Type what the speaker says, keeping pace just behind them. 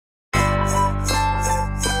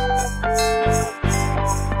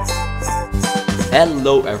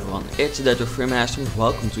Hello everyone, it's the Freemaster and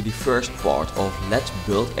welcome to the first part of Let's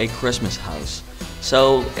Build a Christmas House.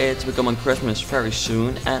 So it's becoming Christmas very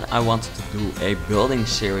soon and I wanted to do a building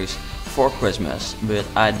series for Christmas, but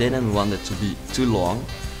I didn't want it to be too long,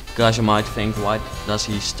 because you might think, why does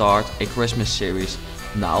he start a Christmas series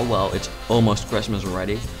now? Well, it's almost Christmas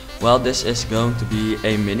already. Well, this is going to be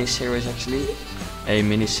a mini series actually, a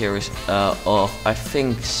mini series of I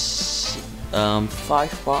think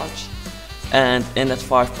 5 parts. And in that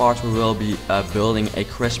 5 parts we will be building a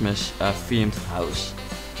Christmas themed house.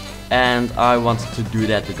 And I wanted to do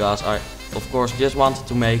that because I of course just wanted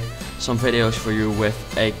to make some videos for you with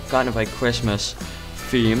a kind of a Christmas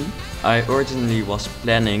theme. I originally was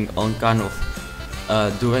planning on kind of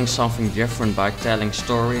doing something different by telling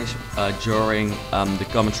stories during the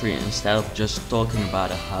commentary instead of just talking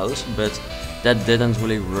about a house, but that didn't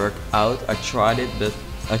really work out. I tried it, but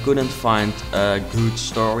I couldn't find good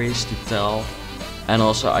stories to tell, and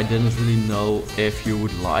also I didn't really know if you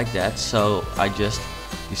would like that, so I just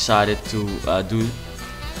decided to do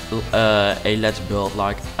a Let's Build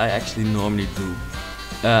like I actually normally do.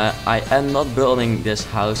 I am not building this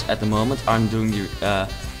house at the moment. I'm doing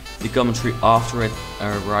the commentary after it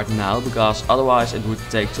right now, because otherwise it would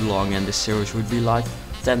take too long and this series would be like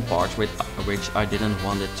 10 parts, which I didn't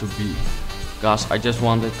want it to be, because I just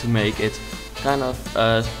wanted to make it kind of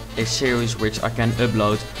a series which I can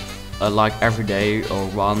upload like every day or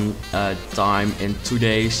one time in 2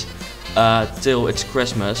 days till it's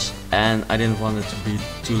Christmas, and I didn't want it to be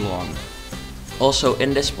too long. Also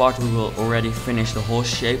in this part we will already finish the whole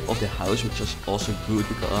shape of the house, which is also good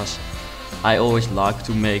because I always like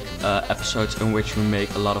to make episodes in which we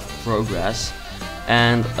make a lot of progress,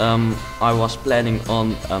 and I was planning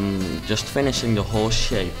on just finishing the whole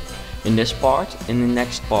shape in this part. In the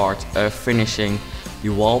next part finishing the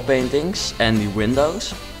wall paintings and the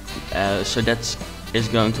windows, so that is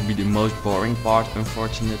going to be the most boring part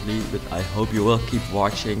unfortunately, but I hope you will keep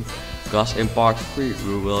watching, because in part 3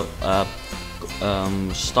 we will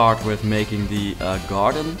start with making the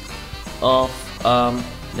garden of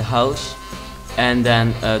the house, and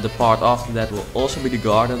then the part after that will also be the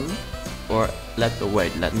garden, or let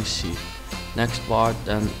me see, next part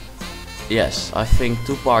then. Yes, I think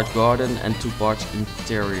 2 parts garden and 2 parts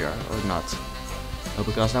interior, or not. No,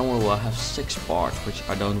 because then we will have 6 parts, which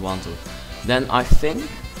I don't want to. Then I think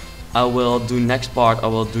I will do next part, I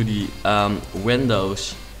will do the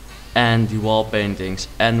windows and the wall paintings,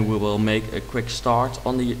 and we will make a quick start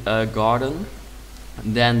on the garden.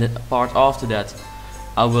 Then the part after that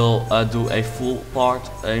I will do a full part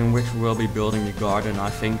in which we will be building the garden, I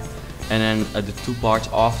think. And then the 2 parts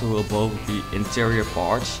after will both be interior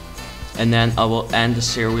parts. And then I will end the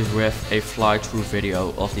series with a fly-through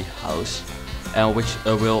video of the house, which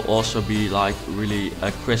will also be like really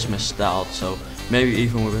Christmas styled, so maybe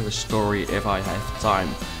even with a story if I have time.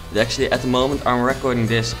 But actually at the moment I'm recording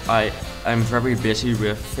this, I'm very busy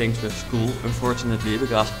with things with school unfortunately,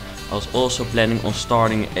 because I was also planning on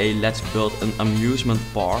starting a Let's Build an Amusement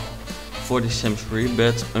Park for the Sims 3,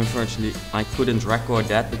 but unfortunately I couldn't record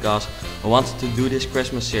that because I wanted to do this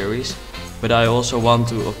Christmas series. But I also want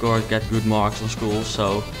to, of course, get good marks on school,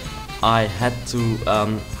 so I had to,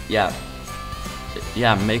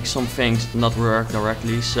 make some things not work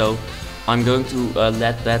directly. So I'm going to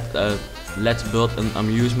let that Let's Build an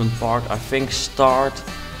Amusement Park, I think, start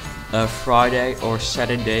Friday or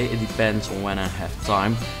Saturday. It depends on when I have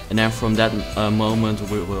time, and then from that moment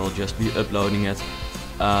we will just be uploading it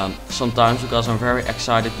sometimes, because I'm very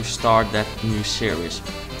excited to start that new series.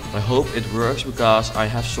 I hope it works, because I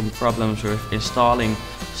have some problems with installing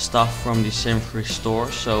stuff from the Sims 3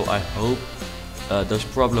 store, so I hope those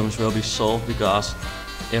problems will be solved, because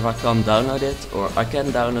if I can't download it, or I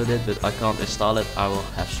can download it but I can't install it, I will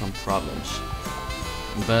have some problems.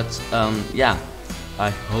 But yeah, I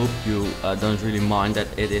hope you don't really mind that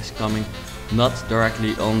it is coming not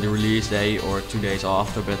directly on the release day or 2 days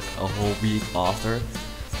after, but a whole week after.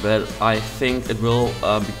 But I think it will,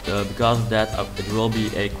 because of that, it will be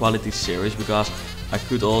a quality series, because I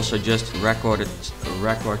could also just record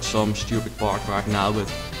some stupid part right now,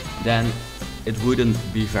 but then it wouldn't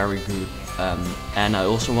be very good. And I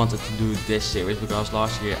also wanted to do this series because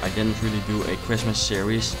last year I didn't really do a Christmas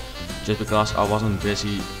series, just because I wasn't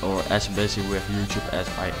busy or as busy with YouTube as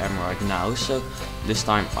I am right now. So this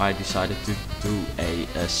time I decided to do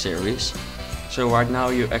a series. So right now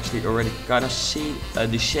you actually already kind of see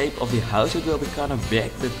the shape of the house. It will be kind of big,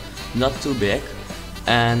 but not too big.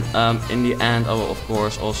 And in the end I will of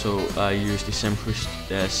course also use the Sims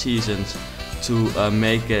 3 seasons to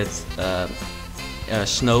make it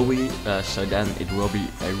snowy, so then it will be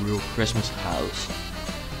a real Christmas house.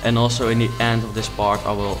 And also in the end of this part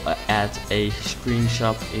I will add a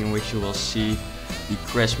screenshot in which you will see the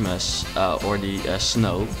Christmas or the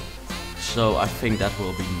snow. So I think that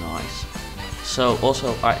will be nice. So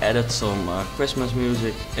also I added some Christmas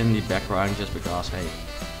music in the background just because, hey,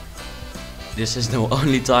 this is the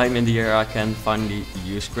only time in the year I can finally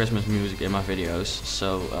use Christmas music in my videos.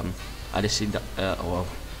 So I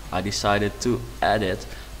decided to add it.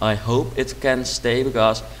 I hope it can stay,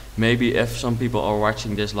 because maybe if some people are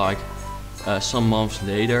watching this like some months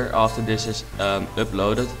later after this is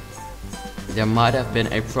uploaded, there might have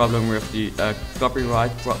been a problem with the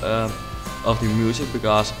copyright of the music,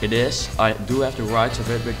 because I do have the rights of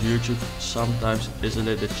it, but YouTube sometimes is a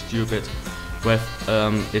little bit stupid with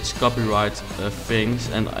its copyright things,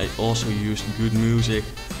 and I also used good music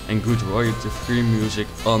and good royalty-free music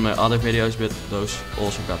on my other videos, but those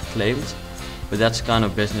also got claimed. But that's kind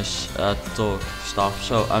of business talk stuff,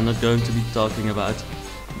 so I'm not going to be talking about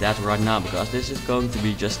that right now, because this is going to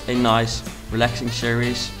be just a nice relaxing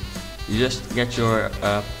series. You just get your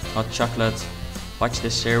hot chocolate, watch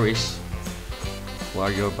this series while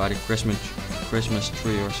you're by the Christmas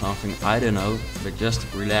tree or something, I don't know, but just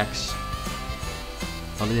relax.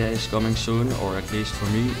 Holiday is coming soon, or at least for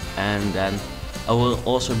me, and then I will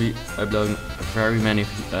also be uploading very many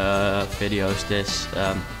videos this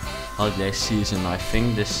holiday season. I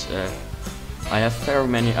think I have very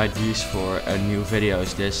many ideas for new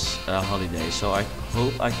videos this holiday, so I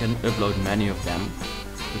hope I can upload many of them,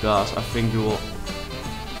 because I think you will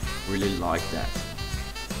really like that.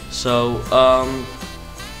 So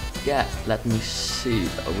yeah, let me see,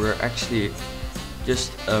 we're actually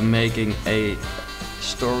just making a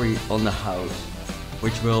story on the house,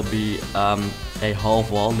 which will be a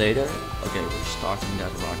half wall later. Okay, we're starting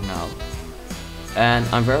that right now. And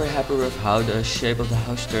I'm very happy with how the shape of the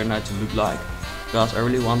house turned out to look like, because I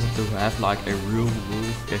really wanted to have like a real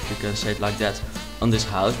roof, if you can say it like that, on this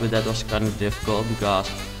house, but that was kind of difficult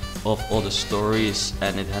because of all the stories,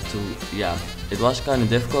 and it had to, yeah, it was kind of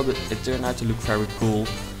difficult, but it turned out to look very cool.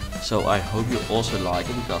 So I hope you also like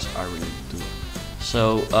it, because I really do.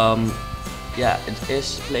 So yeah, it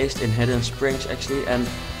is placed in Hidden Springs actually, and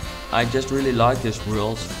I just really like this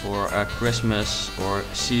world for Christmas or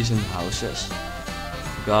season houses,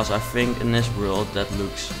 because I think in this world that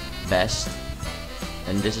looks best,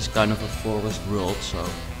 and this is kind of a forest world, so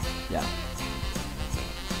yeah.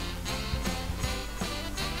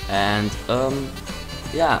 And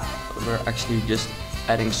yeah, we're actually just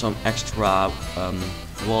adding some extra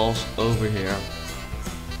walls over here.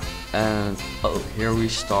 And oh, here we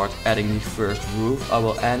start adding the first roof. I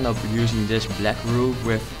will end up using this black roof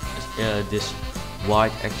with this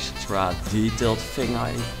white extra detailed thing.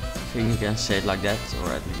 I think you can say it like that,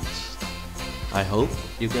 or at least I hope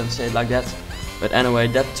you can say it like that. But anyway,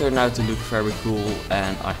 that turned out to look very cool,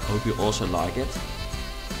 and I hope you also like it.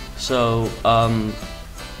 So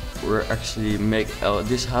we're actually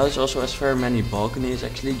this house also has very many balconies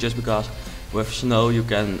actually, just because with snow you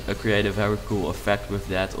can create a very cool effect with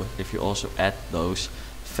that, or if you also add those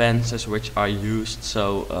fences which are used.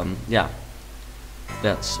 So yeah,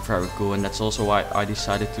 that's very cool, and that's also why I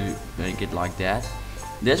decided to make it like that.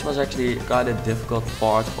 This was actually kind of difficult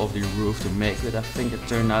part of the roof to make, but I think it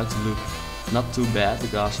turned out to look not too bad,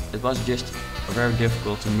 because it was just very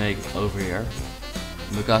difficult to make over here,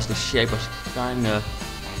 because the shape was kind of,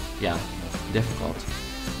 yeah, difficult.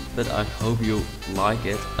 But I hope you like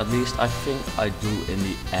it, at least I think I do in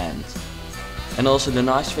the end. And also the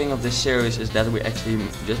nice thing of this series is that we actually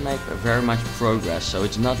just make very much progress, so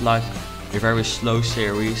it's not like a very slow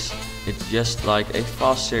series, it's just like a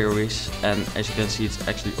fast series, and as you can see it's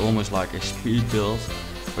actually almost like a speed build,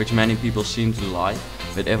 which many people seem to like.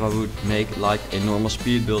 But if I would make like a normal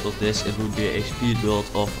speed build of this, it would be a speed build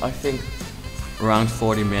of, I think, around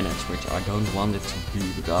 40 minutes, which I don't want it to be,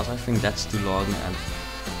 because I think that's too long and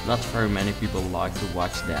not very many people like to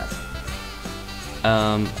watch that.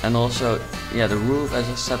 And also, yeah, the roof, as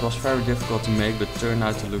I said, was very difficult to make, but turned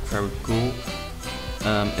out to look very cool.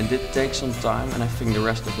 It did take some time, and I think the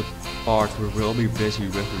rest of the part we will be busy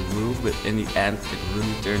with the roof, but in the end it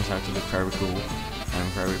really turns out to look very cool. I'm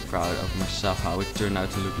very proud of myself how it turned out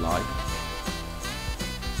to look like.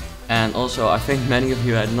 And also I think many of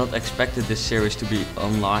you had not expected this series to be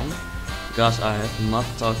online, because I have not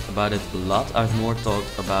talked about it a lot. I've more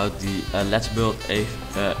talked about the let's build a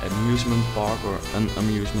amusement park, or an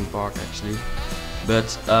amusement park actually.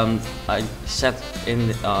 But I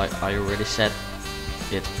already said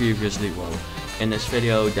it previously, well, in this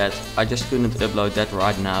video, that I just couldn't upload that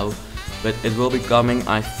right now. But it will be coming,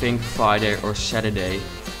 I think, Friday or Saturday.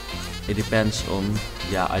 it depends on,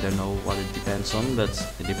 yeah, I don't know what it depends on, but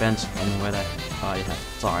it depends on whether I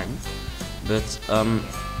have time. But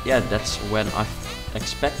yeah, that's when I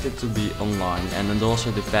expect it to be online, and it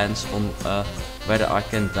also depends on whether I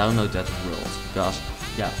can download that world, because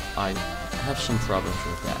yeah, I have some problems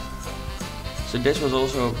with that. So this was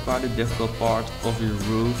also quite a difficult part of the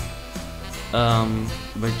roof,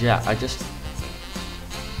 but yeah, I just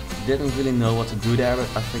didn't really know what to do there, but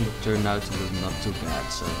I think it turned out to look not too bad,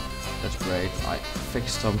 so that's great. I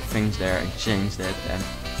fixed some things there and changed it, and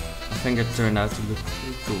I think it turned out to look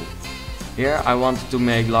pretty cool. Here I wanted to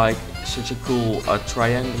make like such a cool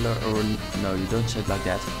triangular, or no, you don't say it like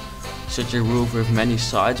that, such a roof with many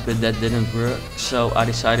sides, but that didn't work, so I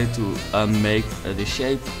decided to make the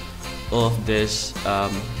shape of this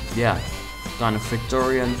yeah, kind of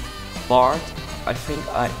Victorian part. I think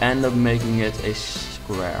I end up making it a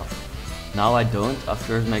square. Now I don't, I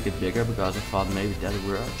first make it bigger because I thought maybe that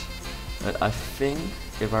works, but I think,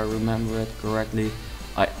 if I remember it correctly,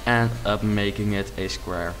 I end up making it a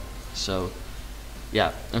square. So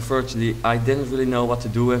yeah, unfortunately I didn't really know what to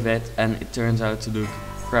do with it, and it turns out to look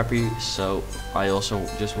crappy, so I also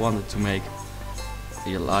just wanted to make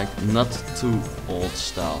like not too old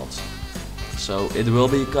styles. So it will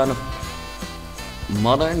be kind of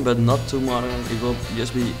modern, but not too modern. It will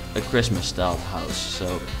just be a Christmas style house.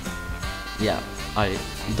 So yeah, I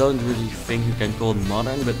don't really think you can call it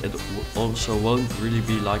modern, but it also won't really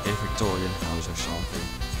be like a Victorian house or something.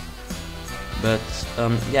 But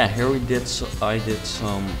yeah, here I did some how do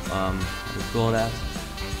you call that?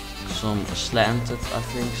 Some slanted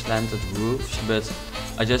roofs, but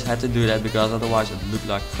I just had to do that because otherwise it looked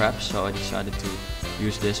like crap. So I decided to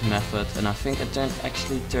use this method, and I think it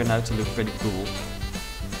actually turned out to look pretty cool.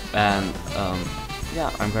 And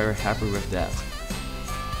yeah, I'm very happy with that.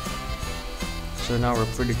 So now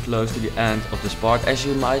we're pretty close to the end of this part. As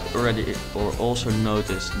you might already or also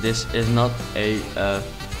notice, this is not a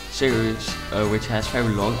series which has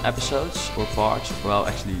very long episodes or parts. Well,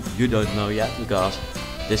 actually you don't know yet, because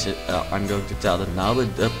this is I'm going to tell it now,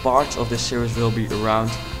 but the parts of this series will be around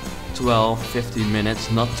 12-15 minutes,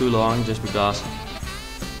 not too long, just because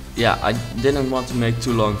yeah, I didn't want to make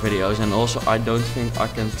too long videos, and also I don't think I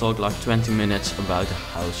can talk like 20 minutes about the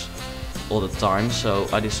house all the time, so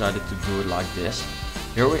I decided to do it like this.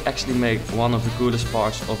 Here we actually make one of the coolest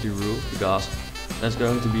parts of the roof, because that's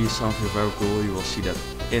going to be something very cool. You will see that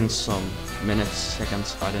in some minutes,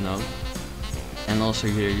 seconds, I don't know. And also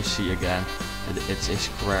here you see again that it's a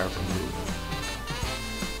square roof.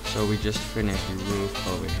 So we just finished the roof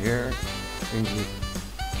over here. I think we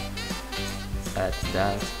add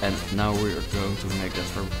that, and now we are going to make that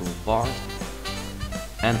very cool part.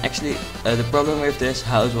 And actually the problem with this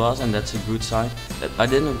house was, and that's a good sign, that I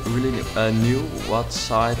didn't really knew what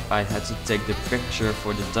side I had to take the picture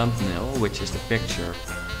for the thumbnail, which is the picture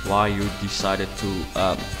why you decided to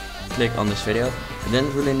click on this video. I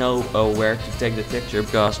didn't really know where to take the picture,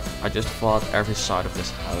 because I just thought every side of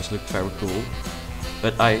this house looked very cool,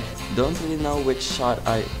 but I don't really know which side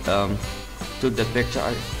I took that picture.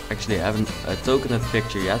 I actually haven't taken that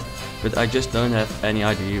picture yet, but I just don't have any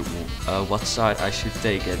idea what side I should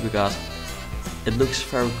take it, because it looks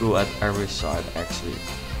very cool at every side actually.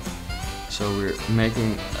 So we're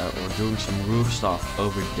making or doing some roof stuff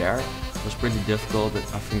over there. It was pretty difficult, but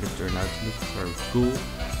I think it turned out to look very cool.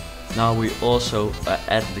 Now we also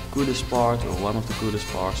add the coolest part, or one of the coolest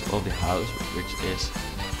parts of the house, which is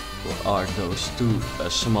are those two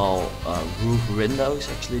small roof windows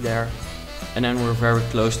actually there. And then we're very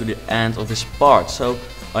close to the end of this part. So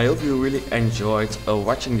I hope you really enjoyed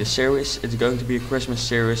watching this series. It's going to be a Christmas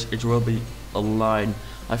series. It will be online,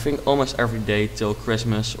 I think, almost every day till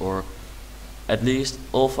Christmas, or at least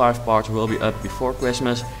all 5 parts will be up before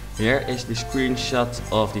Christmas. Here is the screenshot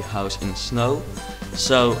of the house in snow.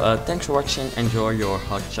 So thanks for watching, enjoy your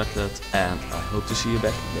hot chocolate, and I hope to see you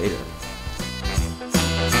back later.